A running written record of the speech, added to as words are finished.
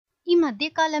మధ్య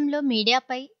కాలంలో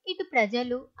మీడియాపై ఇటు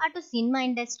ప్రజలు అటు సినిమా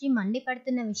ఇండస్ట్రీ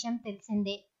మండిపడుతున్న విషయం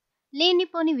తెలిసిందే.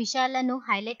 లేనిపోని విషయాలను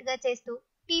హైలైట్గా చేస్తూ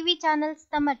టీవీ ఛానల్స్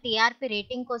తమ టీఆర్పీ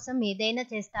రేటింగ్ కోసం ఏదైనా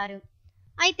చేస్తారు.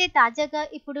 అయితే తాజాగా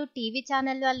ఇప్పుడు టీవీ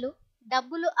ఛానల్ వాళ్ళు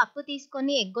డబ్బులు అప్పు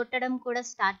తీసుకొని ఎగ్గొట్టడం కూడా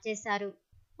స్టార్ట్ చేశారు.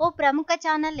 ఓ ప్రముఖ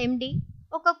ఛానల్ ఎండి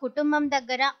ఒక కుటుంబం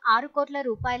దగ్గర 6 కోట్ల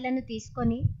రూపాయలను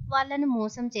తీసుకొని వాళ్ళను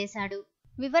మోసం చేశాడు.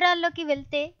 వివరాల్లోకి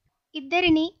వెళ్తే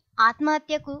ఇద్దరిని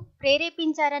ఆత్మహత్యకు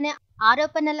ప్రేరేపించారనే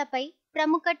ఆరోపణలపై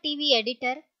ప్రముఖ TV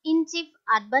editor in chief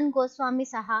urban Goswami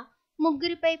సహా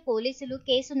ముగ్గురిపై పోలీసులు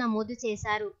కేసు నమోదు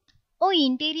చేశారు. ఓ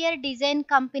ఇంటీరియర్ డిజైన్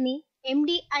కంపెనీ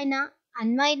ఎండి అయిన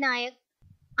అన్వయ్ నాయక్,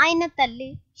 ఆయన తల్లి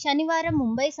శనివారం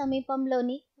ముంబై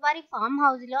సమీపంలోని వారి ఫామ్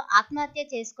హౌస్లో ఆత్మహత్య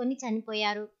చేసుకొని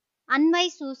చనిపోయారు. అన్వయ్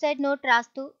సూసైడ్ నోట్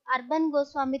రాస్తూ అర్బన్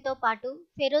గోస్వామితో పాటు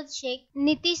ఫెరోజ్ షేక్,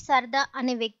 నితీష్ సర్దా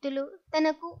అనే వ్యక్తులు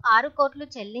తనకు 6 కోట్లు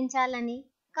చెల్లించాలని,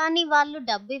 కానీ వాళ్ళు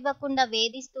డబ్బు ఇవ్వకుండా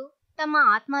వేధిస్తూ తమ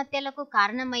ఆత్మహత్యలకు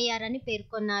కారణమయ్యారని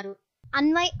పేర్కొన్నారు.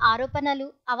 అన్వయ్ ఆరోపణలు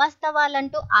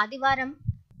అవాస్తవాలంటూ ఆదివారం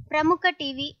ప్రముఖ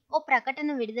టీవీ ఓ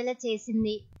ప్రకటన విడుదల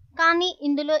చేసింది. కానీ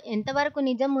ఇందులో ఎంతవరకు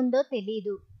నిజం ఉందో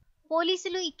తెలీదు.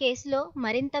 పోలీసులు ఈ కేసులో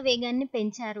మరింత వేగాన్ని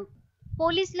పెంచారు.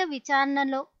 పోలీసుల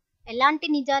విచారణలో ఎలాంటి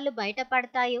నిజాలు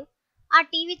బయటపడతాయో, ఆ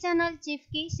టీవీ ఛానల్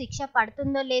చీఫ్కి శిక్ష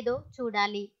పడుతుందో లేదో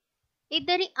చూడాలి.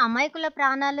 ఇద్దరి అమాయకుల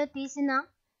ప్రాణాలు తీసిన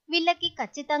వీళ్ళకి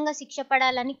ఖచ్చితంగా శిక్ష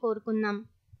పడాలని కోరుకుందాం.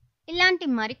 ఇలాంటి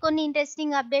మరికొన్ని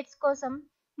ఇంట్రెస్టింగ్ అప్డేట్స్ కోసం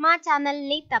మా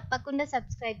ఛానల్ని తప్పకుండా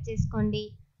సబ్స్క్రైబ్ చేసుకోండి.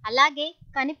 అలాగే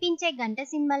కనిపించే గంట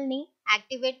సింబల్ని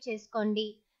యాక్టివేట్ చేసుకోండి.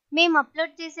 మేము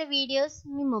అప్లోడ్ చేసే వీడియోస్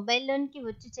మీ మొబైల్లోనికి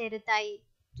వచ్చి చేరుతాయి.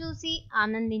 చూసి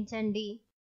ఆనందించండి.